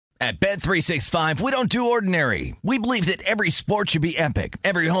At Bet365, we don't do ordinary. We believe that every sport should be epic.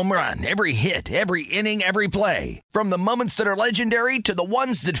 Every home run, every hit, every inning, every play. From the moments that are legendary to the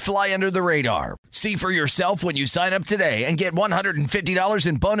ones that fly under the radar. See for yourself when you sign up today and get $150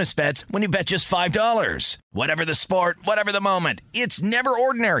 in bonus bets when you bet just $5. Whatever the sport, whatever the moment, it's never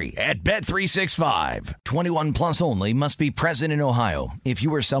ordinary at Bet365. 21 plus only. Must be present in Ohio. If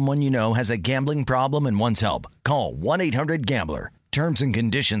you or someone you know has a gambling problem and wants help, call 1-800-GAMBLER. Terms and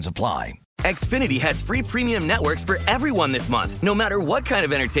conditions apply. Xfinity has free premium networks for everyone this month, no matter what kind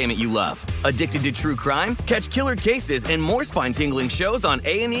of entertainment you love. Addicted to true crime? Catch killer cases and more spine-tingling shows on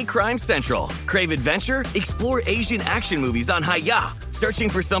A&E Crime Central. Crave adventure? Explore Asian action movies on Hi-YAH.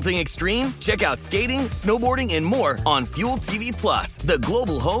 Searching for something extreme? Check out skating, snowboarding, and more on Fuel TV Plus, the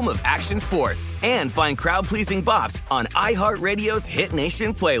global home of action sports. And find crowd-pleasing bops on iHeartRadio's Hit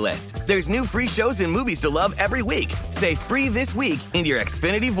Nation playlist. There's new free shows and movies to love every week. Say free this week in your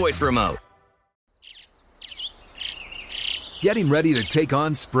Xfinity voice remote. Getting ready to take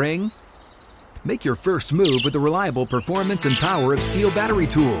on spring? Make your first move with the reliable performance and power of Steel battery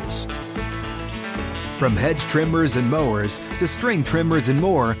tools. From hedge trimmers and mowers to string trimmers and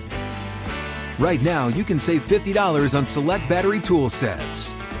more, right now you can save $50 on select battery tool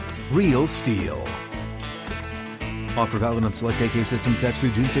sets. Real Steel. Offer valid on select AK system sets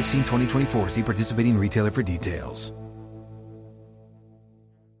through June 16, 2024. See participating retailer for details.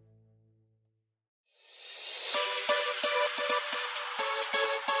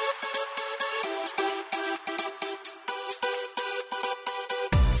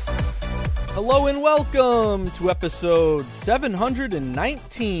 Hello and welcome to episode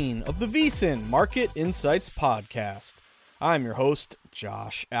 719 of the VSiN Market Insights Podcast. I'm your host,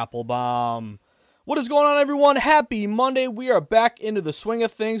 Josh Applebaum. What is going on, everyone? Happy Monday. We are back into the swing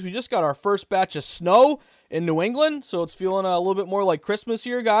of things. We just got our first batch of snow in New England, so it's feeling a little bit more like Christmas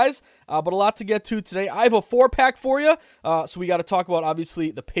here, guys, but a lot to get to today. I have a four-pack for you, so we got to talk about,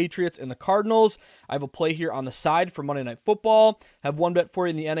 obviously, the Patriots and the Cardinals. I have a play here on the side for Monday Night Football. I have one bet for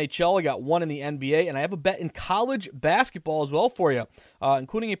you in the NHL. I got one in the NBA, and I have a bet in college basketball as well for you,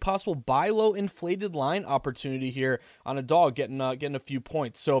 including a possible buy low inflated line opportunity here on a dog getting a few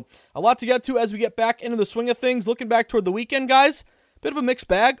points. So a lot to get to as we get back into the swing of things. Looking back toward the weekend, guys, bit of a mixed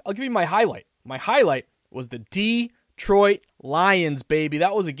bag. I'll give you my highlight. My highlight was the Detroit Lions, baby.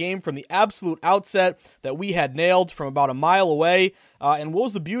 That was a game from the absolute outset that we had nailed from about a mile away. And what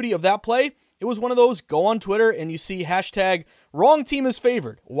was the beauty of that play? It was one of those, go on Twitter and you see hashtag wrong team is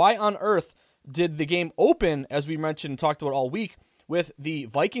favored. Why on earth did the game open, as we mentioned and talked about all week, with the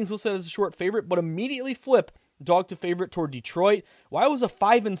Vikings listed as a short favorite, but immediately flip dog to favorite toward Detroit? Why was a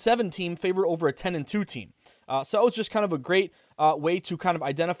 5-7 team favored over a 10-2 team? So that was just kind of a great way to kind of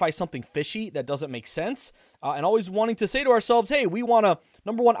identify something fishy that doesn't make sense, and always wanting to say to ourselves, hey, we want to,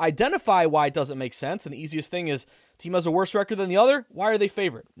 number one, identify why it doesn't make sense, and the easiest thing is team has a worse record than the other. Why are they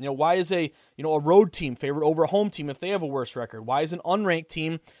favored? Why is a road team favored over a home team if they have a worse record? Why is an unranked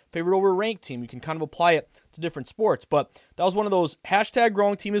team favored over a ranked team? You can kind of apply it to different sports, but that was one of those hashtag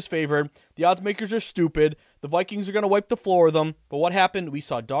wrong team is favored. The odds makers are stupid. The Vikings are going to wipe the floor with them. But what happened? We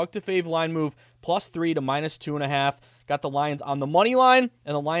saw dog to fave line move +3 to -2.5. Got the Lions on the money line,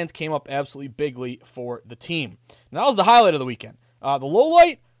 and the Lions came up absolutely bigly for the team. And that was the highlight of the weekend. The low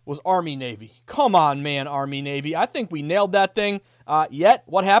light was Army-Navy. Come on, man, Army-Navy. I think we nailed that thing. Yet,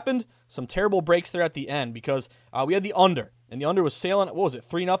 what happened? Some terrible breaks there at the end because we had the under. And the under was sailing,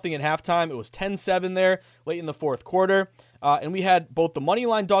 3-0 at halftime. It was 10-7 there late in the fourth quarter. And we had both the money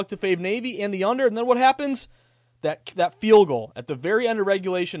line dog to fave Navy and the under. And then what happens? That field goal at the very end of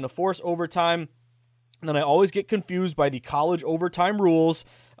regulation to force overtime. And then I always get confused by the college overtime rules.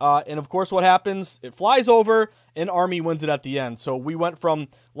 And of course, what happens? It flies over and Army wins it at the end. So we went from,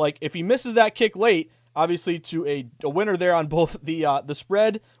 if he misses that kick late, obviously to a winner there on both the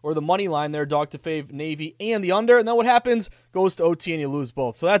spread or the money line there, dog to fave Navy and the under. And then what happens? Goes to OT and you lose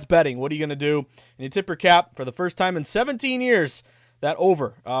both. So that's betting. What are you going to do? And you tip your cap for the first time in 17 years. That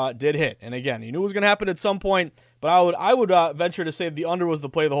over did hit. And again, you knew it was going to happen at some point, but I would venture to say the under was the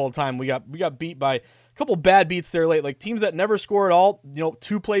play the whole time. We got beat by a couple bad beats there late, like teams that never score at all.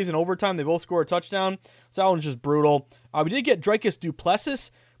 2 plays in overtime, they both score a touchdown. So that one's just brutal. We did get Dricus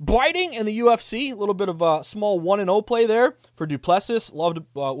Duplessis biting in the UFC. A little bit of a small 1-0 play there for Duplessis.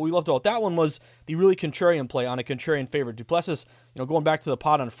 What we loved about that one was the really contrarian play on a contrarian favorite. Duplessis, going back to the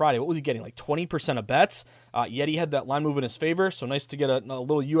pod on Friday, what was he getting? 20% of bets. Yet he had that line move in his favor. So nice to get a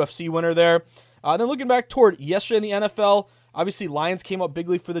little UFC winner there. Then looking back toward yesterday in the NFL, obviously Lions came up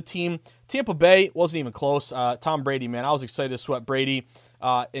bigly for the team. Tampa Bay wasn't even close. Tom Brady, man, I was excited to sweat Brady.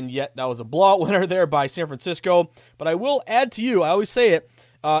 And yet that was a blowout winner there by San Francisco. But I will add to you, I always say it,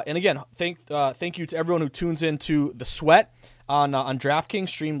 And again, thank you to everyone who tunes into The Sweat on DraftKings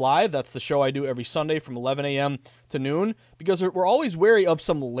Stream Live. That's the show I do every Sunday from 11 a.m. to noon, because we're always wary of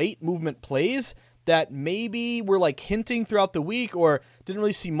some late movement plays that maybe we're like hinting throughout the week or didn't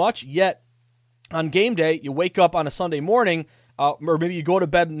really see much yet. On game day, you wake up on a Sunday morning, or maybe you go to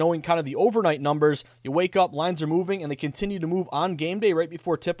bed knowing kind of the overnight numbers. You wake up, lines are moving, and they continue to move on game day right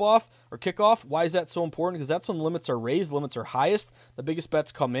before tip-off or kickoff. Why is that so important? Because that's when the limits are raised, the limits are highest, the biggest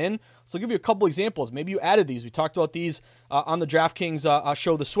bets come in. So I'll give you a couple examples. Maybe you added these. We talked about these on the DraftKings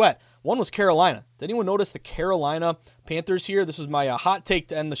show, The Sweat. One was Carolina. Did anyone notice the Carolina Panthers here? This was my hot take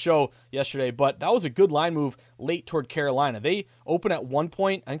to end the show yesterday, but that was a good line move late toward Carolina. They open at one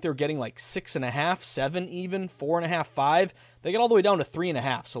point. I think they were getting like 6.5, 7 even, 4.5, 5. They got all the way down to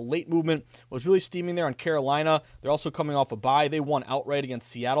 3.5. So late movement was really steaming there on Carolina. They're also coming off a bye. They won outright against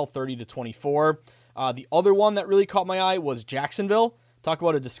Seattle, 30-24. The other one that really caught my eye was Jacksonville. Talk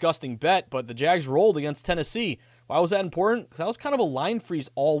about a disgusting bet, but the Jags rolled against Tennessee. Why was that important? Because that was kind of a line freeze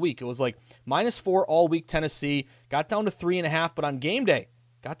all week. It was like -4 all week, Tennessee. Got down to 3.5, but on game day,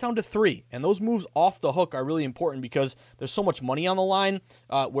 got down to 3. And those moves off the hook are really important because there's so much money on the line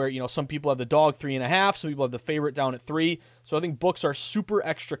where, some people have the dog 3.5, some people have the favorite down at 3. So I think books are super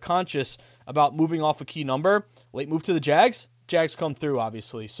extra conscious about moving off a key number. Late move to the Jags. Jags come through,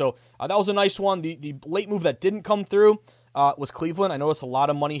 obviously. So that was a nice one. The late move that didn't come through was Cleveland. I noticed a lot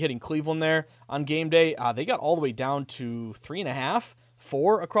of money hitting Cleveland there on game day. They got all the way down to 3.5,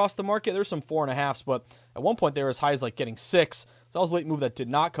 4 across the market. There's some 4.5s, but at one point they were as high as like getting 6. So that was a late move that did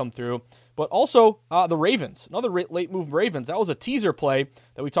not come through. But also the Ravens, another late move Ravens. That was a teaser play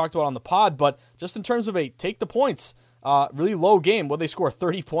that we talked about on the pod, but just in terms of a take the points, really low game. They score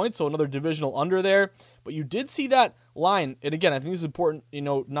 30 points, so another divisional under there. But you did see that line, and again, I think this is important,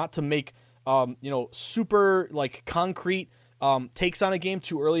 not to make super like concrete takes on a game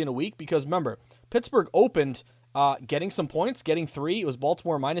too early in a week, because remember, Pittsburgh opened getting some points, getting 3. It was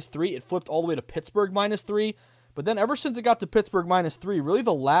Baltimore -3. It flipped all the way to Pittsburgh -3. But then ever since it got to Pittsburgh -3, really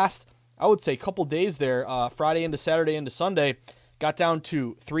the last, I would say, couple days there, Friday into Saturday into Sunday, got down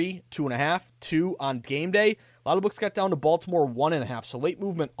to 3, 2.5, 2 on game day. A lot of books got down to Baltimore 1.5. So late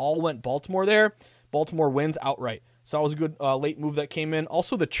movement all went Baltimore there. Baltimore wins outright. So that was a good late move that came in.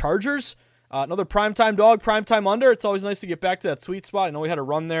 Also the Chargers, another primetime dog, primetime under. It's always nice to get back to that sweet spot. I know we had a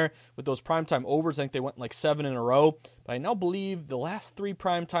run there with those primetime overs. I think they went like 7 in a row. But I now believe the last 3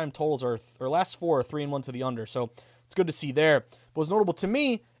 primetime totals or last 4 are 3-1 to the under. So it's good to see there. But what's notable to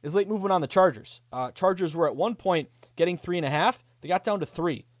me is late movement on the Chargers. Chargers were at one point getting 3.5. They got down to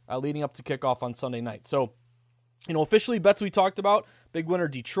 3 leading up to kickoff on Sunday night. So, officially bets we talked about. Big winner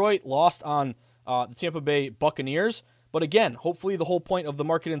Detroit, lost on the Tampa Bay Buccaneers. But again, hopefully the whole point of the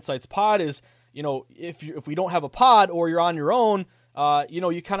Market Insights pod is, if we don't have a pod or you're on your own,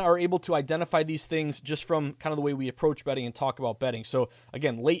 you kind of are able to identify these things just from kind of the way we approach betting and talk about betting. So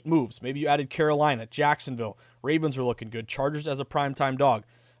again, late moves. Maybe you added Carolina, Jacksonville, Ravens are looking good, Chargers as a primetime dog.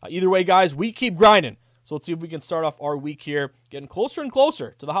 Either way, guys, we keep grinding. So let's see if we can start off our week here, getting closer and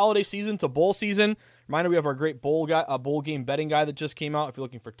closer to the holiday season, to bowl season. Reminder, we have our great bowl game betting guide that just came out if you're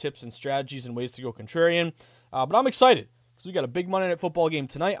looking for tips and strategies and ways to go contrarian. But I'm excited because we got a big Monday Night Football game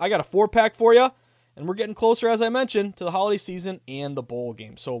tonight. I got a 4-pack for you, and we're getting closer, as I mentioned, to the holiday season and the bowl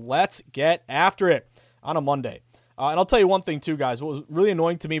game. So let's get after it on a Monday. And I'll tell you one thing too, guys. What was really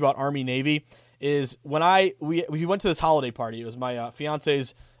annoying to me about Army-Navy is when we went to this holiday party. It was my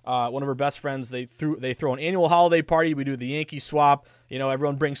fiance's one of her best friends. They throw an annual holiday party. We do the Yankee swap.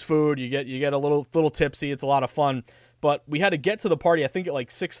 Everyone brings food. You get a little tipsy. It's a lot of fun. But we had to get to the party, I think at like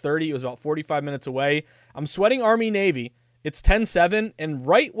 6:30. It was about 45 minutes away. I'm sweating Army-Navy. It's 10-7, and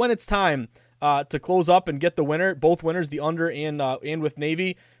right when it's time to close up and get the winner, both winners, the under and with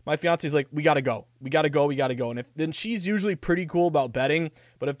Navy, my fiance's like, we gotta go. And then she's usually pretty cool about betting,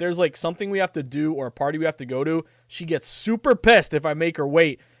 but if there's like something we have to do or a party we have to go to, she gets super pissed if I make her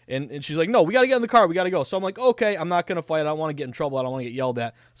wait. And she's like, no, we got to get in the car. We got to go. So I'm like, okay, I'm not going to fight. I don't want to get in trouble. I don't want to get yelled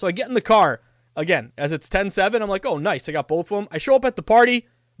at. So I get in the car. Again, as it's 10-7, I'm like, oh, nice. I got both of them. I show up at the party.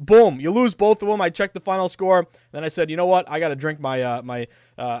 Boom. You lose both of them. I check the final score. Then I said, you know what? I got to drink my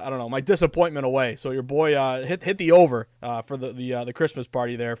disappointment away. So your boy hit the over for the Christmas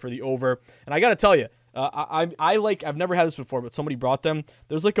party there for the over. And I got to tell you, I've never had this before, but somebody brought them.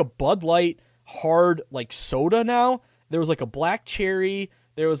 There's like a Bud Light hard like soda now. There was like a black cherry.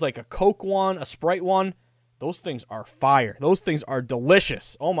 There was like a Coke one, a Sprite one. Those things are fire. Those things are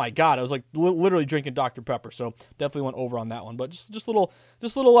delicious. Oh my God. I was like literally drinking Dr. Pepper. So definitely went over on that one. But just little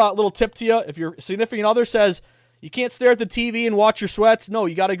tip to you. If your significant other says you can't stare at the TV and watch your sweats, no,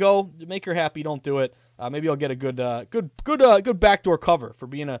 you got to go make her happy. Don't do it. maybe I'll get a good backdoor cover for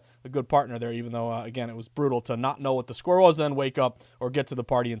being a good partner there, even though, again, it was brutal to not know what the score was, then wake up or get to the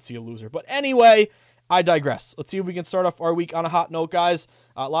party and see a loser. But anyway, I digress. Let's see if we can start off our week on a hot note, guys.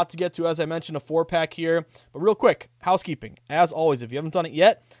 A lot to get to, as I mentioned, a 4-pack here. But real quick, housekeeping. As always, if you haven't done it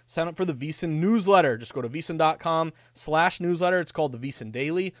yet, sign up for the VSiN newsletter. Just go to vsin.com/newsletter. It's called the VSiN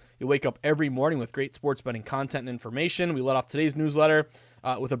Daily. You'll wake up every morning with great sports betting content and information. We let off today's newsletter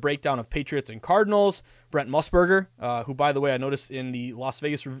with a breakdown of Patriots and Cardinals. Brent Musburger, who, by the way, I noticed in the Las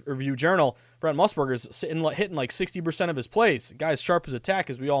Vegas Review-Journal, Brent Musburger's hitting like 60% of his plays. Guy's sharp as a tack,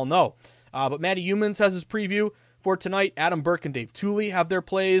 as we all know. But Matty Humans has his preview for tonight. Adam Burke and Dave Tooley have their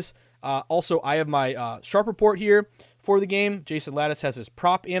plays. Also, I have my sharp report here for the game. Jason Lattis has his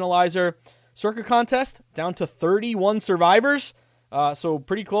prop analyzer. Circa contest down to 31 survivors. So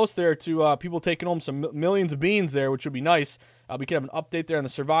pretty close there to people taking home some millions of beans there, which would be nice. We can have an update there on the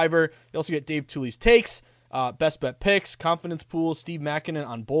survivor. You also get Dave Tooley's takes, best bet picks, confidence pools, Steve Makinen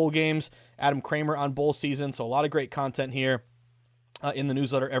on bowl games, Adam Kramer on bowl season. So a lot of great content here in the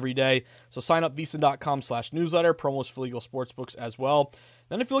newsletter every day. So sign up vsin.com/newsletter, promos for legal sportsbooks as well.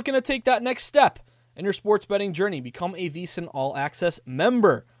 Then if you're looking to take that next step in your sports betting journey, become a VSiN All Access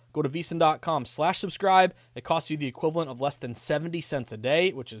member. Go to vsin.com/subscribe. It costs you the equivalent of less than 70 cents a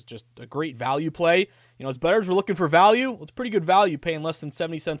day, which is just a great value play. You know, as bettors, we're looking for value. Well, it's pretty good value paying less than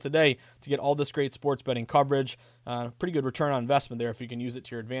 70 cents a day to get all this great sports betting coverage. Pretty good return on investment there if you can use it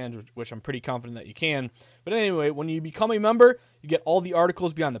to your advantage, which I'm pretty confident that you can. But anyway, when you become a member, you get all the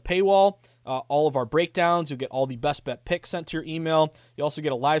articles behind the paywall, all of our breakdowns. You'll get all the best bet picks sent to your email. You also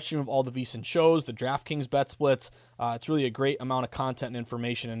get a live stream of all the VSiN shows, the DraftKings bet splits. It's really a great amount of content and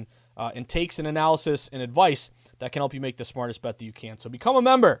information and takes and analysis and advice that can help you make the smartest bet that you can. So become a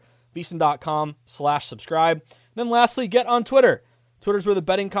member, vsin.com/subscribe. Then lastly, get on Twitter. Twitter's where the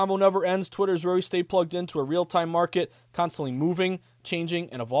betting combo never ends. Twitter's where we stay plugged into a real-time market, constantly moving, changing,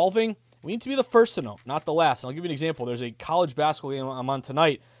 and evolving. We need to be the first to know, not the last. And I'll give you an example. There's a college basketball game I'm on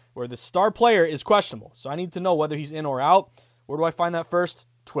tonight where the star player is questionable. So I need to know whether he's in or out. Where do I find that first?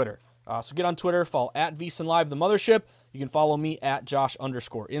 Twitter. So get on Twitter, follow at VSiN Live, the mothership. You can follow me at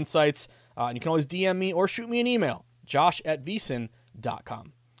Josh_insights. And you can always DM me or shoot me an email,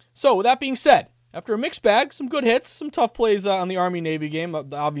 josh@vsin.com. So with that being said, after a mixed bag, some good hits, some tough plays on the Army-Navy game.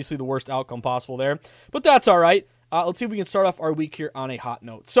 Obviously the worst outcome possible there, but that's all right. Let's see if we can start off our week here on a hot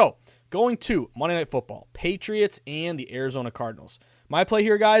note. So going to Monday Night Football, Patriots and the Arizona Cardinals. My play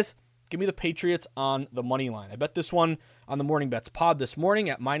here, guys, give me the Patriots on the money line. I bet this one on the Morning Bets pod this morning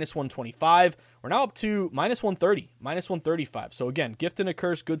at -125. We're now up to -130, -135. So again, gift and a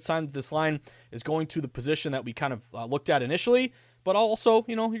curse, good sign that this line is going to the position that we kind of looked at initially, but also,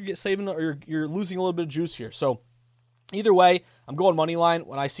 you know, you're losing a little bit of juice here. So either way, I'm going money line.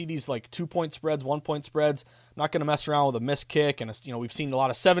 When I see these like 2-point spreads, 1-point spreads, I'm not going to mess around with a missed kick. And, you know, we've seen a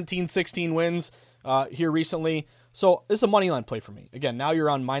lot of 17-16 wins here recently. So this is a money line play for me. Again, now you're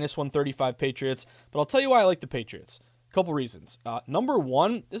on -135 Patriots, but I'll tell you why I like the Patriots. A couple reasons. Number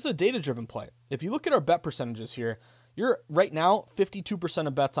one, this is a data-driven play. If you look at our bet percentages here, you're right now 52%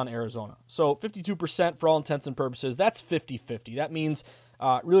 of bets on Arizona. So 52% for all intents and purposes, that's 50-50. That means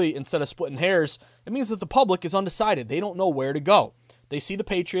really instead of splitting hairs, it means that the public is undecided. They don't know where to go. They see the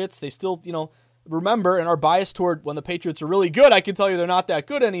Patriots. They still, you know, remember and are biased toward when the Patriots are really good. I can tell you they're not that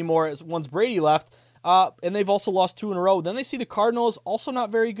good anymore as once Brady left. And they've also lost 2 in a row. Then they see the Cardinals, also not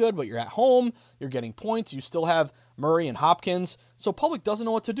very good, but you're at home. You're getting points. You still have Murray and Hopkins. So public doesn't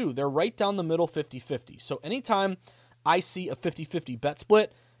know what to do. They're right down the middle, 50-50. So anytime I see a 50-50 bet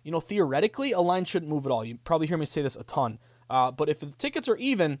split, you know, theoretically, a line shouldn't move at all. You probably hear me say this a ton. But if the tickets are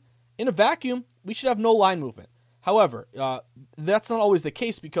even, in a vacuum, we should have no line movement. However, that's not always the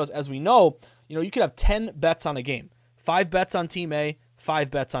case because, as we know, you know, you could have 10 bets on a game. 5 bets on Team A,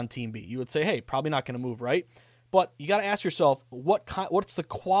 5 bets on Team B. You would say, hey, probably not going to move, right? But you got to ask yourself, what's the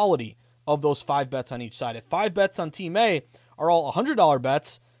quality of those 5 bets on each side? If 5 bets on Team A are all $100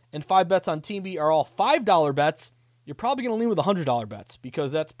 bets and 5 bets on Team B are all $5 bets, you're probably going to lean with $100 bets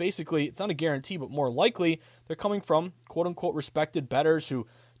because that's basically, it's not a guarantee, but more likely they're coming from quote-unquote respected bettors who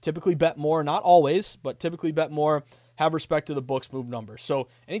typically bet more, not always, but typically bet more, have respect to the books, move numbers. So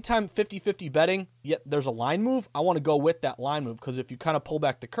anytime 50-50 betting, yet there's a line move, I want to go with that line move because if you kind of pull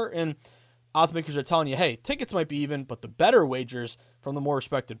back the curtain, odds makers are telling you, hey, tickets might be even, but the better wagers from the more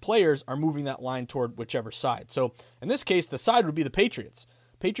respected players are moving that line toward whichever side. So in this case, the side would be the Patriots.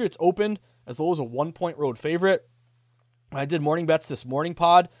 Patriots opened as low as a 1-point road favorite. When I did morning bets this morning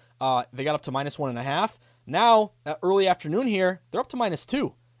pod, they got up to -1.5. Now, at early afternoon here, they're up to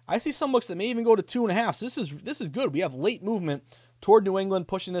 -2. I see some books that may even go to 2.5. So this is good. We have late movement toward New England,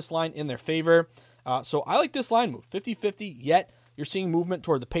 pushing this line in their favor. So I like this line move, 50-50, yet you're seeing movement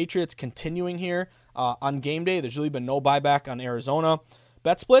toward the Patriots continuing here on game day. There's really been no buyback on Arizona.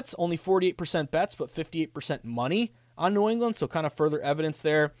 Bet splits, only 48% bets, but 58% money on New England, so kind of further evidence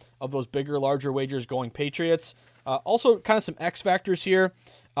there of those bigger, larger wagers going Patriots. Also, kind of some X factors here.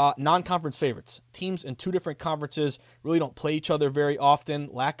 Non-conference favorites. Teams in two different conferences really don't play each other very often.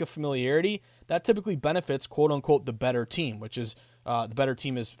 Lack of familiarity, that typically benefits, quote-unquote, the better team, which is the better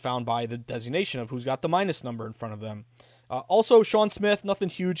team is found by the designation of who's got the minus number in front of them. Also, Sean Smith, nothing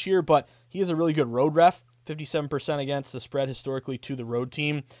huge here, but he is a really good road ref. 57% against the spread historically to the road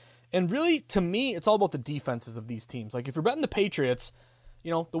team. And really, to me, it's all about the defenses of these teams. Like, if you're betting the Patriots,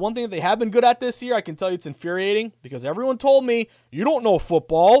 the one thing that they have been good at this year, I can tell you it's infuriating because everyone told me, you don't know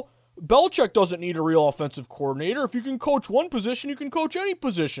football. Belichick doesn't need a real offensive coordinator. If you can coach one position, you can coach any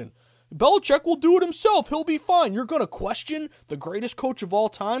position. Belichick will do it himself. He'll be fine. You're going to question the greatest coach of all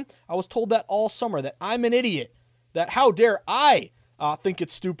time? I was told that all summer, that I'm an idiot. That how dare I think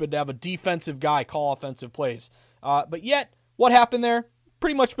it's stupid to have a defensive guy call offensive plays. But yet, what happened there?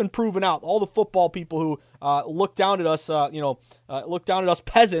 Pretty much been proven out. All the football people who look down at us, look down at us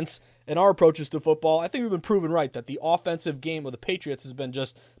peasants in our approaches to football, I think we've been proven right that the offensive game of the Patriots has been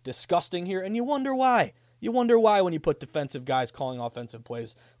just disgusting here, and you wonder why. You wonder why when you put defensive guys calling offensive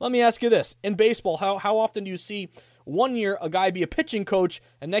plays. Let me ask you this. In baseball, how often do you see one year a guy be a pitching coach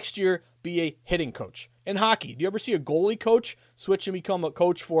and next year be a hitting coach? In hockey, do you ever see a goalie coach switch and become a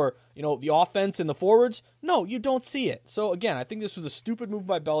coach for, the offense and the forwards? No, you don't see it. So again, I think this was a stupid move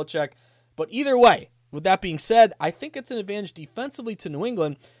by Belichick. But either way, with that being said, I think it's an advantage defensively to New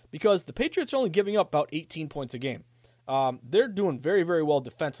England because the Patriots are only giving up about 18 points a game. They're doing very, very well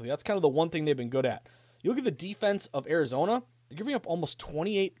defensively. That's kind of the one thing they've been good at. You look at the defense of Arizona, they're giving up almost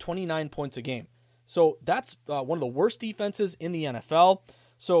 28, 29 points a game. So that's one of the worst defenses in the NFL.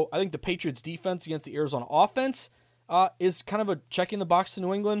 So I think the Patriots' defense against the Arizona offense is kind of a check in the box to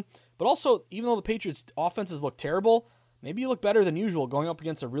New England. But also, even though the Patriots' offenses look terrible, maybe you look better than usual going up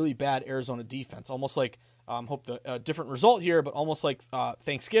against a really bad Arizona defense. Almost like, hope the different result here, but almost like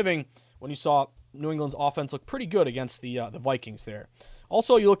Thanksgiving when you saw New England's offense look pretty good against the Vikings there.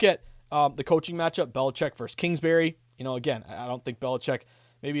 Also, you look at the coaching matchup, Belichick versus Kingsbury. Again, I don't think Belichick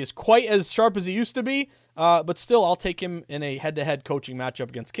maybe is quite as sharp as he used to be, but still, I'll take him in a head-to-head coaching matchup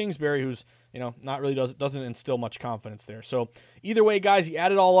against Kingsbury, who's not really doesn't instill much confidence there. So either way, guys, you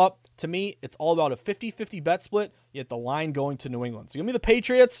add it all up. To me, it's all about a 50-50 bet split. You get the line going to New England. So give me the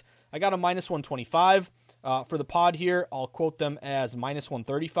Patriots. I got a minus 125 for the pod here. I'll quote them as minus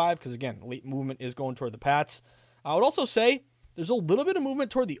 135 because again, late movement is going toward the Pats. I would also say there's a little bit of movement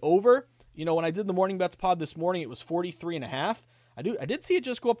toward the over. When I did the morning bets pod this morning, it was 43.5. I did see it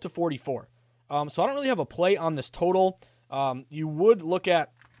just go up to 44. So I don't really have a play on this total. You would look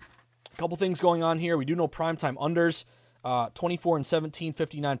at a couple things going on here. We do know primetime unders, 24 and 17,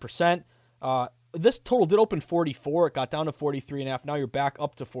 59%. This total did open 44. It got down to 43.5. Now you're back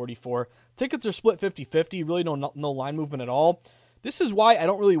up to 44. Tickets are split 50-50. Really no line movement at all. This is why I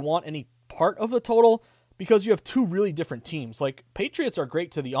don't really want any part of the total because you have two really different teams. Like Patriots are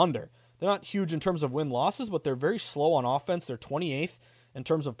great to the under. They're not huge in terms of win-losses, but they're very slow on offense. They're 28th in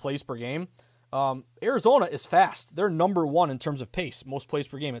terms of plays per game. Arizona is fast. They're number one in terms of pace, most plays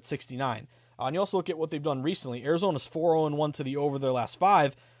per game at 69. And you also look at what they've done recently. Arizona's 4-0-1 to the over their last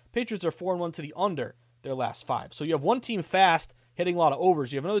 5. Patriots are 4-1 to the under their last 5. So you have one team fast, hitting a lot of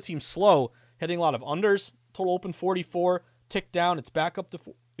overs. You have another team slow, hitting a lot of unders. Total open 44, tick down. It's back up to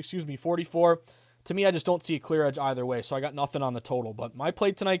 44. To me, I just don't see a clear edge either way, so I got nothing on the total. But my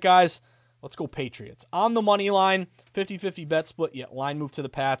play tonight, guys, let's go Patriots. On the money line, 50-50 bet split, yet line move to the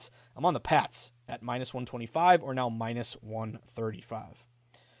Pats. I'm on the Pats at minus 125 or now minus 135.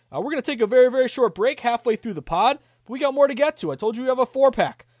 We're going to take a very, very short break halfway through the pod, but we got more to get to. I told you we have a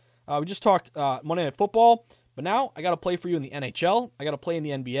 4-pack. We just talked Monday Night Football, but now I got to play for you in the NHL, I got to play in the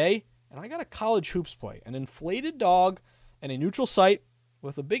NBA, and I got a college hoops play. An inflated dog and a neutral site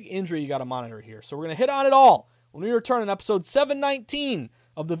with a big injury you got to monitor here. So we're going to hit on it all when we return on episode 719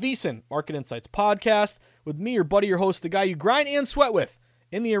 of the VSiN Market Insights podcast with me, your buddy, your host, the guy you grind and sweat with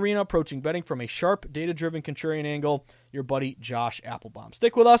in the arena, approaching betting from a sharp, data-driven contrarian angle, your buddy Josh Applebaum.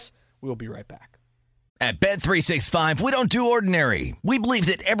 Stick with us. We will be right back. At Bet365, we don't do ordinary. We believe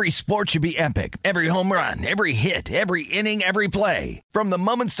that every sport should be epic. Every home run, every hit, every inning, every play. From the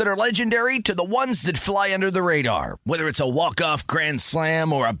moments that are legendary to the ones that fly under the radar. Whether it's a walk-off grand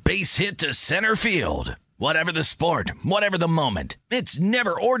slam or a base hit to center field. Whatever the sport, whatever the moment. It's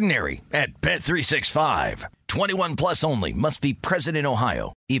never ordinary at Bet365. 21 plus only. Must be present in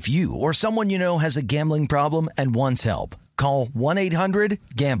Ohio. If you or someone you know has a gambling problem and wants help, call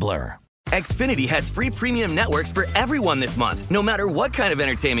 1-800-GAMBLER. Xfinity has free premium networks for everyone this month, no matter what kind of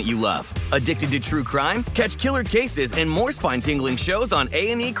entertainment you love. Addicted to true crime? Catch killer cases and more spine-tingling shows on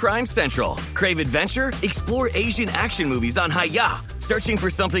A&E Crime Central. Crave adventure? Explore Asian action movies on Hi-Ya. Searching for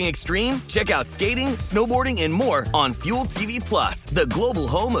something extreme? Check out skating, snowboarding, and more on Fuel TV Plus, the global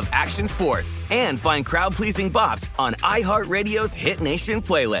home of action sports. And find crowd-pleasing bops on iHeartRadio's Hit Nation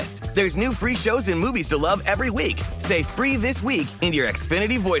playlist. There's new free shows and movies to love every week. Say free this week in your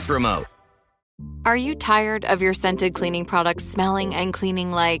Xfinity voice remote. Are you tired of your scented cleaning products smelling and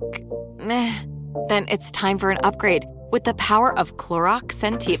cleaning like meh? Then it's time for an upgrade with the power of Clorox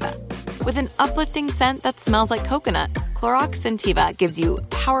Scentiva. With an uplifting scent that smells like coconut, Clorox Scentiva gives you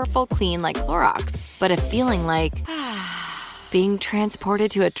powerful clean like Clorox, but a feeling like being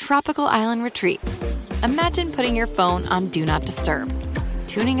transported to a tropical island retreat. Imagine putting your phone on Do Not Disturb,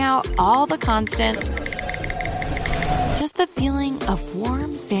 tuning out all the constant, just the feeling of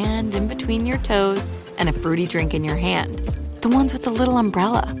warm sand in between your toes and a fruity drink in your hand. The ones with the little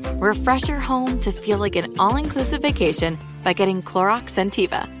umbrella. Refresh your home to feel like an all-inclusive vacation by getting Clorox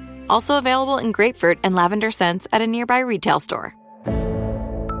Scentiva. Also available in grapefruit and lavender scents at a nearby retail store.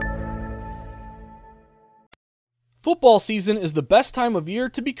 Football season is the best time of year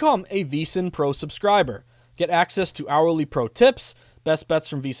to become a VSiN Pro subscriber. Get access to hourly pro tips, best bets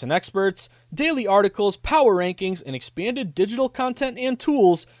from VSiN experts, daily articles, power rankings, and expanded digital content and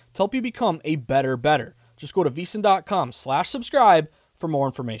tools to help you become a better. Just go to vsin.com/subscribe for more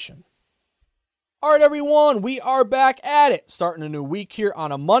information. All right, everyone, we are back at it. Starting a new week here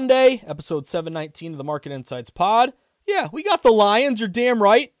on a Monday, episode 719 of the Market Insights Pod. Yeah, we got the Lions, you're damn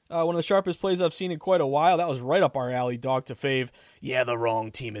right. One of the sharpest plays I've seen in quite a while. That was right up our alley, dog to fave. Yeah, the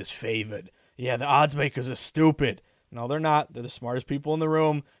wrong team is favored. Yeah, the odds makers are stupid. No, they're not. They're the smartest people in the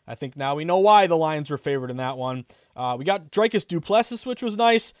room. I think now we know why the Lions were favored in that one. We got Dricus Duplessis, which was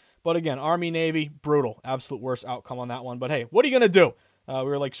nice. But again, Army-Navy, brutal. Absolute worst outcome on that one. But hey, what are you going to do?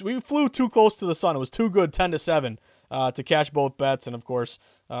 We flew too close to the sun. It was too good, 10-7, to cash both bets. And of course,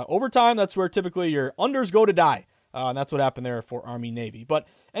 overtime, that's where typically your unders go to die. And that's what happened there for Army-Navy. But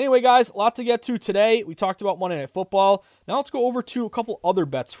anyway, guys, a lot to get to today. We talked about Monday Night Football. Now let's go over to a couple other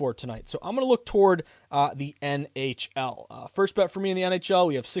bets for tonight. So I'm going to look toward the NHL. First bet for me in the NHL,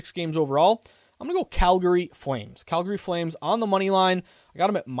 we have 6 games overall. I'm going to go Calgary Flames. Calgary Flames on the money line. I got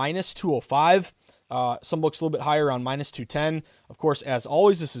them at minus 205. Some books a little bit higher on minus 210. Of course, as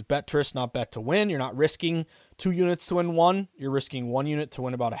always, this is bet twist, not bet to win. You're not risking 2 units to win 1. You're risking 1 unit to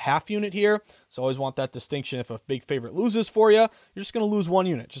win about a half unit here. So always want that distinction. If a big favorite loses for you, you're just going to lose 1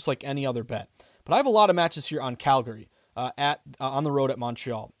 unit, just like any other bet. But I have a lot of matches here on Calgary on the road at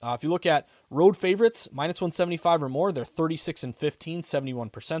Montreal. If you look at road favorites, minus 175 or more, they're 36-15,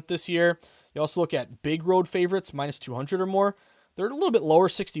 71% this year. You also look at big road favorites, minus 200 or more. They're a little bit lower,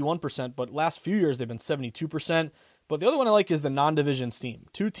 61%, but last few years they've been 72%. But the other one I like is the non-division steam.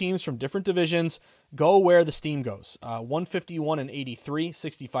 2 teams from different divisions go where the steam goes. 151 and 83,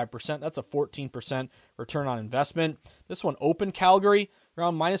 65%. That's a 14% return on investment. This one, Open Calgary,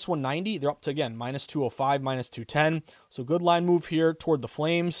 around minus 190. They're up to, again, minus 205, minus 210. So good line move here toward the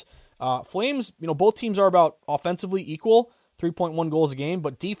Flames. Flames, both teams are about offensively equal, 3.1 goals a game,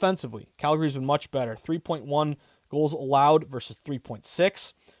 but defensively, Calgary's been much better. 3.1 goals allowed versus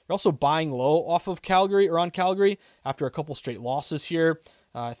 3.6. You're also buying low off of Calgary or on Calgary after a couple straight losses here.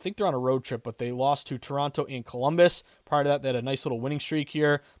 I think they're on a road trip, but they lost to Toronto and Columbus. Prior to that, they had a nice little winning streak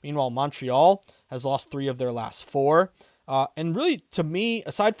here. Meanwhile, Montreal has lost 3 of their last 4. And really, to me,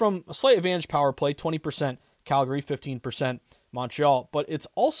 aside from a slight advantage power play, 20% Calgary, 15% Montreal. But it's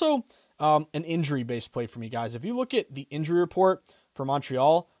also an injury-based play for me, guys. If you look at the injury report for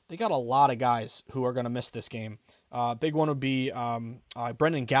Montreal, they got a lot of guys who are going to miss this game. Big one would be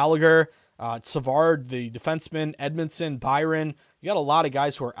Brendan Gallagher, Savard, the defenseman, Edmondson, Byron. You got a lot of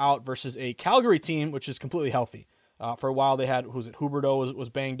guys who are out versus a Calgary team, which is completely healthy. For a while, they had, Huberdeau was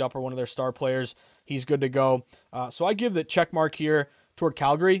banged up, or one of their star players. He's good to go. So I give the check mark here toward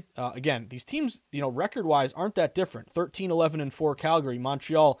Calgary. Again, these teams, record-wise, aren't that different. 13-11-4 Calgary,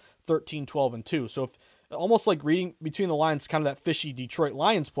 Montreal 13-12-2. So if almost like reading between the lines, kind of that fishy Detroit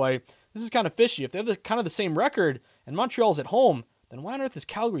Lions play, this is kind of fishy. If they have kind of the same record and Montreal's at home, then why on earth is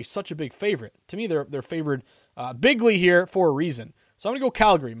Calgary such a big favorite? To me, they're favored bigly here for a reason. So I'm going to go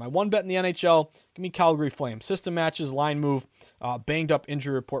Calgary. My one bet in the NHL, give me Calgary Flames. System matches, line move, banged up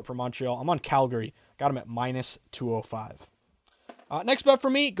injury report for Montreal. I'm on Calgary. Got them at minus 205. Next bet for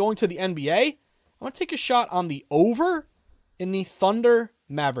me, going to the NBA. I'm going to take a shot on the over in the Thunder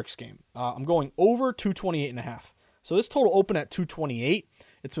Mavericks game. I'm going over 228.5. So this total opened at 228.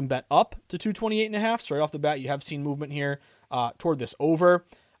 It's been bet up to 228.5. So right off the bat, you have seen movement here toward this over.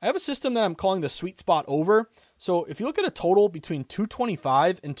 I have a system that I'm calling the sweet spot over. So if you look at a total between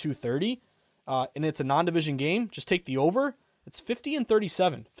 225 and 230, and it's a non-division game, just take the over. It's 50 and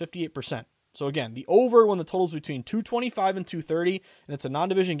 37, 58%. So again, the over when the total's between 225 and 230, and it's a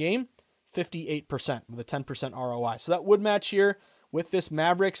non-division game, 58% with a 10% ROI. So that would match here with this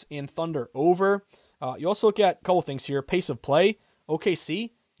Mavericks and Thunder over. You also look at a couple things here. Pace of play.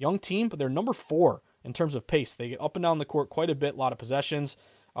 OKC, young team, but they're number 4 in terms of pace. They get up and down the court quite a bit, a lot of possessions.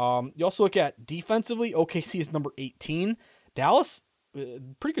 You also look at defensively. OKC is number 18. Dallas,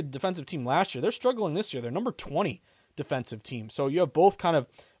 pretty good defensive team last year. They're struggling this year. They're number 20 defensive team. So you have both kind of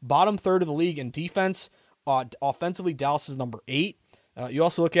bottom third of the league in defense. Offensively, Dallas is number 8. You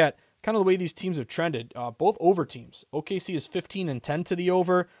also look at kind of the way these teams have trended, both over teams. OKC is 15 and 10 to the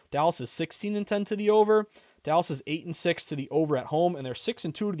over. Dallas is 16 and 10 to the over. Dallas is 8 and 6 to the over at home, and they're 6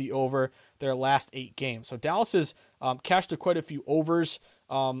 and 2 to the over their last 8 games. So Dallas has cashed quite a few overs.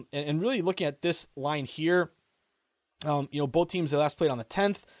 And really looking at this line here, both teams they last played on the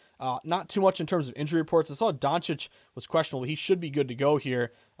 10th. Not too much in terms of injury reports. I saw Doncic was questionable. He should be good to go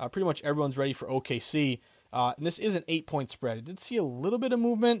here. Pretty much everyone's ready for OKC. And this is an 8-point spread. It did see a little bit of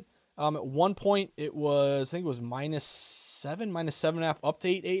movement. At one point, I think it was -7.5, up to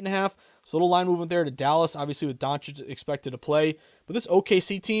 8.5. So a little line movement there to Dallas, obviously with Doncic expected to play. But this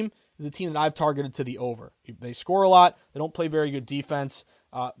OKC team is a team that I've targeted to the over. They score a lot. They don't play very good defense.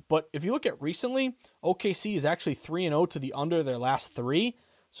 But if you look at recently, OKC is actually 3-0 to the under their last 3.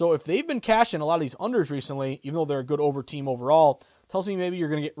 So if they've been cashing a lot of these unders recently, even though they're a good over team overall, tells me maybe you're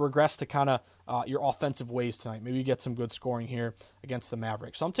going to get regress to kind of your offensive ways tonight. Maybe you get some good scoring here against the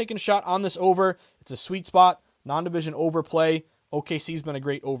Mavericks. So I'm taking a shot on this over. It's a sweet spot, non-division overplay. OKC's been a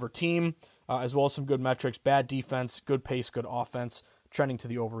great over team, as well as some good metrics, bad defense, good pace, good offense, trending to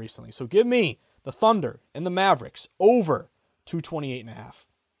the over recently. So give me the Thunder and the Mavericks over 228.5.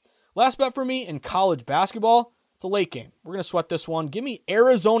 Last bet for me in college basketball. It's a late game. We're going to sweat this one. Give me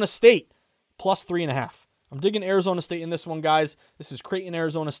Arizona State plus 3.5. I'm digging Arizona State in this one, guys. This is Creighton,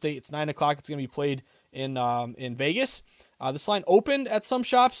 Arizona State. It's 9 o'clock. It's going to be played in Vegas. This line opened at some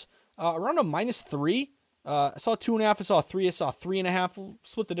shops around a -3. I saw 2.5. I saw 3. I saw 3.5. We'll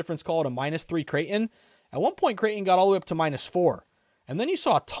split the difference, call it a -3 Creighton. At one point, Creighton got all the way up to -4. And then you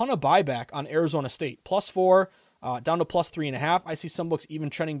saw a ton of buyback on Arizona State. +4, down to +3.5. I see some books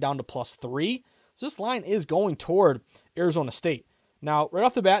even trending down to +3. So this line is going toward Arizona State. Now, right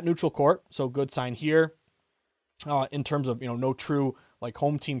off the bat, neutral court. So good sign here. In terms of, no true like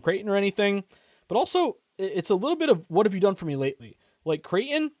home team Creighton or anything, but also it's a little bit of what have you done for me lately? Like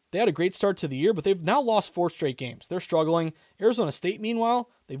Creighton, they had a great start to the year, but they've now lost 4 straight games. They're struggling. Arizona State, meanwhile,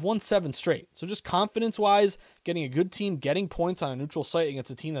 they've won 7 straight. So just confidence-wise, getting a good team, getting points on a neutral site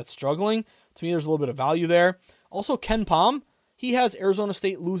against a team that's struggling, to me, there's a little bit of value there. Also, Ken Pom, he has Arizona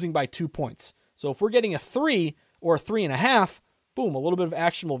State losing by 2 points. So if we're getting a 3 or a 3.5, boom, a little bit of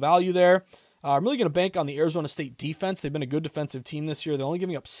actionable value there. I'm really going to bank on the Arizona State defense. They've been a good defensive team this year. They're only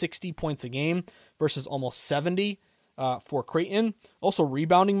giving up 60 points a game versus almost 70 for Creighton. Also,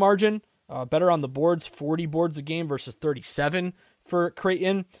 rebounding margin, better on the boards, 40 boards a game versus 37 for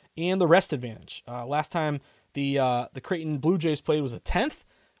Creighton. And the rest advantage. Last time the Creighton Blue Jays played was the 10th,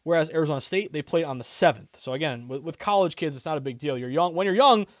 whereas Arizona State, they played on the 7th. So again, with college kids, it's not a big deal. You're young. When you're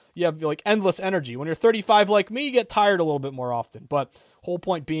young, you have like endless energy. When you're 35 like me, you get tired a little bit more often. But whole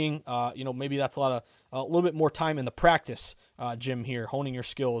point being, maybe that's a little bit more time in the practice gym here, honing your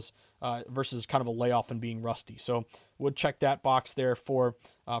skills versus kind of a layoff and being rusty. So would check that box there for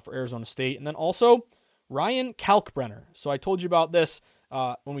Arizona State. And then also Ryan Kalkbrenner. So I told you about this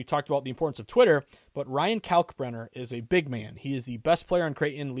when we talked about the importance of Twitter, but Ryan Kalkbrenner is a big man. He is the best player on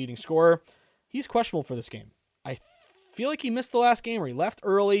Creighton, leading scorer. He's questionable for this game. I feel like he missed the last game or he left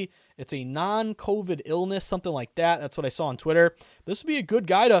early. It's a non-COVID illness, something like that. That's what I saw on Twitter. This would be a good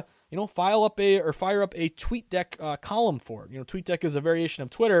guy to, fire up a TweetDeck column for. TweetDeck is a variation of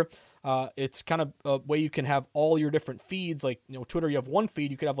Twitter. It's kind of a way you can have all your different feeds. Like, Twitter, you have one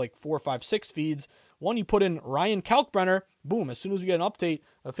feed. You could have like 4, 5, 6 feeds. One, you put in Ryan Kalkbrenner. Boom. As soon as we get an update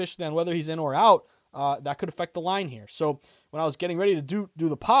officially on whether he's in or out, that could affect the line here. So when I was getting ready to do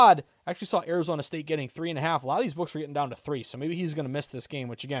the pod, I actually saw Arizona State getting 3.5. A lot of these books were getting down to 3. So maybe he's going to miss this game,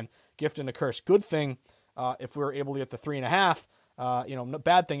 which again, gift and a curse. Good thing if we were able to get the 3.5.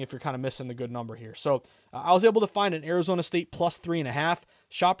 Bad thing if you're kind of missing the good number here. So I was able to find an Arizona State plus 3.5.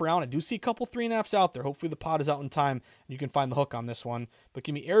 Shop around. I do see a couple 3.5s out there. Hopefully the pod is out in time and you can find the hook on this one. But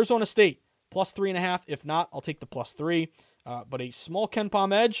give me Arizona State plus 3.5. If not, I'll take the plus 3. But a small Ken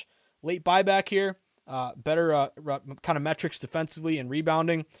Pom edge, late buyback here. Better kind of metrics defensively and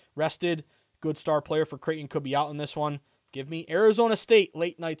rebounding. Rested. Good star player for Creighton could be out in this one. Give me Arizona State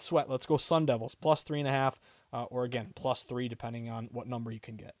late night sweat. Let's go Sun Devils plus 3.5, or again, plus 3, depending on what number you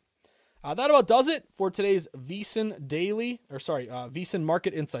can get. That about does it for today's VSiN VSiN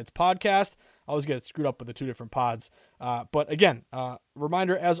Market Insights podcast. I always get it screwed up with the two different pods. But again,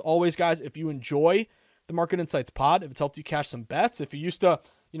 reminder as always, guys, if you enjoy the Market Insights pod, if it's helped you cash some bets, if you used to,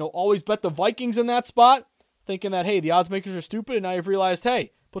 always bet the Vikings in that spot, thinking that, hey, the odds makers are stupid, and now you've realized,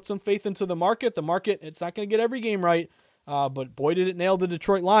 hey, put some faith into the market. The market, it's not going to get every game right, but boy, did it nail the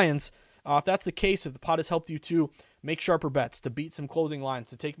Detroit Lions. If that's the case, if the pod has helped you to make sharper bets, to beat some closing lines,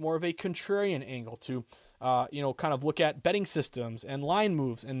 to take more of a contrarian angle, to kind of look at betting systems and line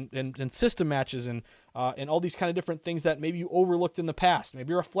moves and system matches and all these kind of different things that maybe you overlooked in the past. Maybe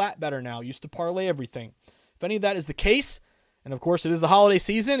you're a flat better now, used to parlay everything. If any of that is the case, and of course it is the holiday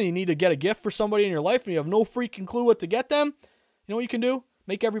season and you need to get a gift for somebody in your life and you have no freaking clue what to get them, you know what you can do?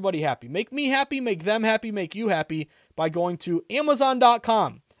 Make everybody happy. Make me happy, make them happy, make you happy by going to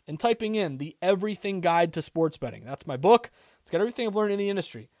Amazon.com and typing in the Everything Guide to Sports Betting. That's my book. It's got everything I've learned in the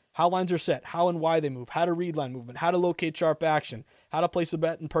industry. How lines are set, how and why they move, how to read line movement, how to locate sharp action, how to place a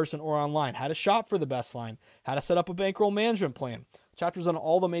bet in person or online, how to shop for the best line, how to set up a bankroll management plan. Chapters on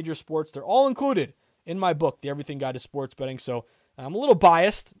all the major sports. They're all included in my book, The Everything Guide to Sports Betting. So I'm a little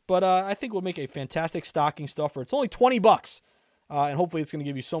biased, but I think we'll make a fantastic stocking stuffer. It's only $20, and hopefully it's going to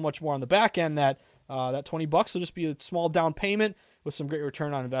give you so much more on the back end that that $20 will just be a small down payment with some great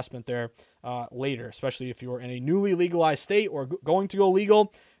return on investment there later, especially if you're in a newly legalized state or going to go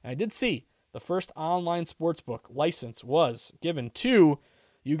legal. And I did see the first online sportsbook license was given to,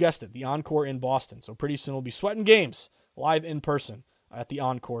 you guessed it, the Encore in Boston. So pretty soon we'll be sweating games live in person at the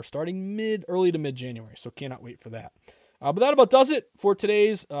Encore starting early to mid-January. So cannot wait for that. But that about does it for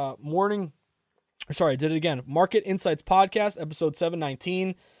today's Market Insights podcast, episode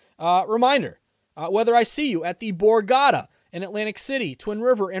 719. Reminder, whether I see you at the Borgata in Atlantic City, Twin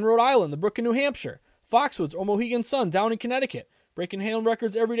River in Rhode Island, the Brook in New Hampshire, Foxwoods or Mohegan Sun down in Connecticut, breaking home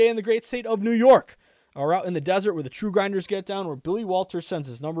records every day in the great state of New York, or out in the desert where the true grinders get down, where Billy Walters sends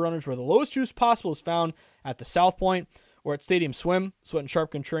his number runners, where the lowest juice possible is found at the South Point, or at Stadium Swim. Sweat and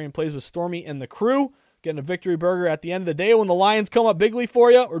Sharp Contrarian plays with Stormy and the crew, getting a victory burger at the end of the day when the Lions come up bigly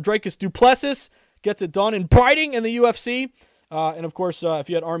for you, or Dracus Duplessis gets it done in Briding in the UFC. And of course, if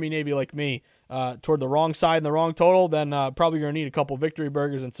you had Army Navy like me, toward the wrong side and the wrong total, then probably going to need a couple victory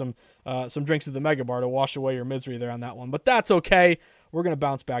burgers and some drinks at the Mega Bar to wash away your misery there on that one. But that's okay. We're going to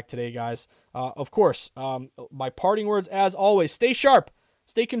bounce back today, guys. Of course, my parting words, as always, stay sharp,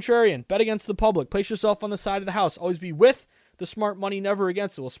 stay contrarian, bet against the public, place yourself on the side of the house, always be with the smart money, never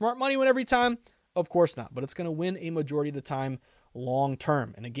against it. Will smart money win every time? Of course not, but it's going to win a majority of the time long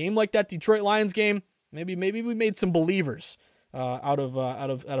term. In a game like that Detroit Lions game, maybe we made some believers out of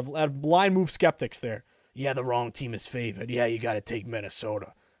line move skeptics there. Yeah, the wrong team is favored. Yeah, you got to take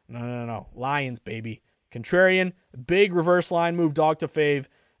Minnesota. No. Lions, baby. Contrarian, big reverse line move, dog to fave.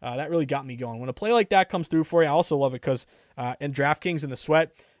 That really got me going. When a play like that comes through for you, I also love it because in DraftKings in the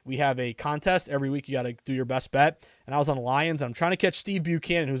sweat, we have a contest every week. You got to do your best bet. And I was on Lions. And I'm trying to catch Steve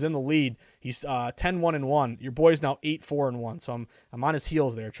Buchanan, who's in the lead. He's 10-1-1. Your boy's now 8-4-1. So I'm on his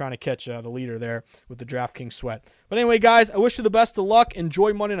heels there, trying to catch the leader there with the DraftKings sweat. But anyway, guys, I wish you the best of luck.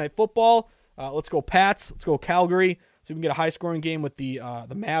 Enjoy Monday Night Football. Let's go Pats. Let's go Calgary. See if we can get a high-scoring game with the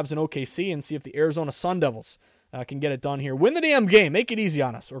Mavs and OKC and see if the Arizona Sun Devils can get it done here. Win the damn game. Make it easy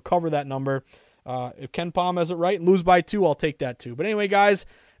on us or cover that number. If Ken Palm has it right and lose by 2, I'll take that too. But anyway, guys,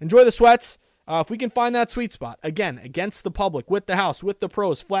 enjoy the sweats. If we can find that sweet spot, again, against the public, with the house, with the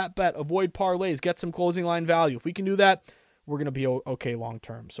pros, flat bet, avoid parlays, get some closing line value. If we can do that, we're going to be okay long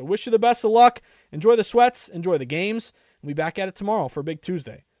term. So wish you the best of luck. Enjoy the sweats. Enjoy the games. We'll be back at it tomorrow for a big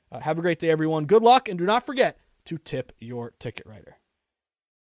Tuesday. Have a great day, everyone. Good luck, and do not forget to tip your ticket writer.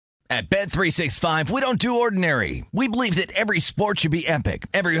 At Bet365, we don't do ordinary. We believe that every sport should be epic.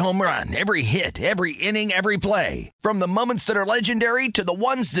 Every home run, every hit, every inning, every play. From the moments that are legendary to the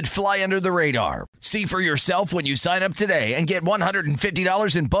ones that fly under the radar. See for yourself when you sign up today and get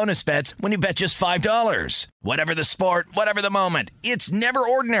 $150 in bonus bets when you bet just $5. Whatever the sport, whatever the moment, it's never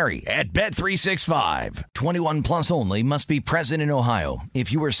ordinary at Bet365. 21 plus only. Must be present in Ohio.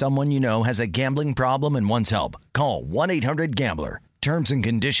 If you or someone you know has a gambling problem and wants help, call 1-800-GAMBLER. Terms and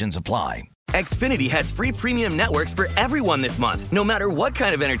conditions apply. Xfinity has free premium networks for everyone this month, no matter what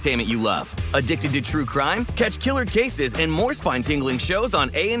kind of entertainment you love. Addicted to true crime? Catch killer cases and more spine-tingling shows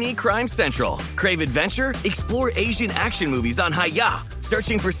on A&E Crime Central. Crave adventure? Explore Asian action movies on Hi-Ya.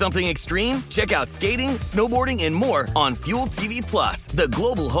 Searching for something extreme? Check out skating, snowboarding, and more on Fuel TV Plus, the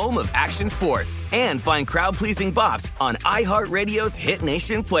global home of action sports. And find crowd-pleasing bops on iHeartRadio's Hit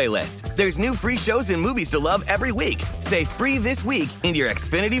Nation playlist. There's new free shows and movies to love every week. Say free this week in your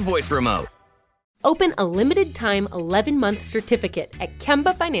Xfinity voice remote. Open a limited-time 11-month certificate at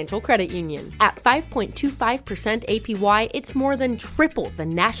Kemba Financial Credit Union. At 5.25% APY, it's more than triple the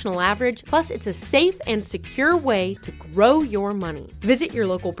national average, plus it's a safe and secure way to grow your money. Visit your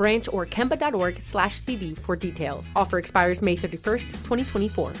local branch or kemba.org/CD for details. Offer expires May 31st,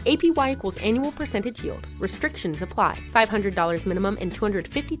 2024. APY equals annual percentage yield. Restrictions apply. $500 minimum and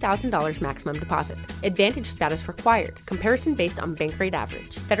 $250,000 maximum deposit. Advantage status required. Comparison based on bank rate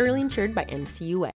average. Federally insured by NCUA.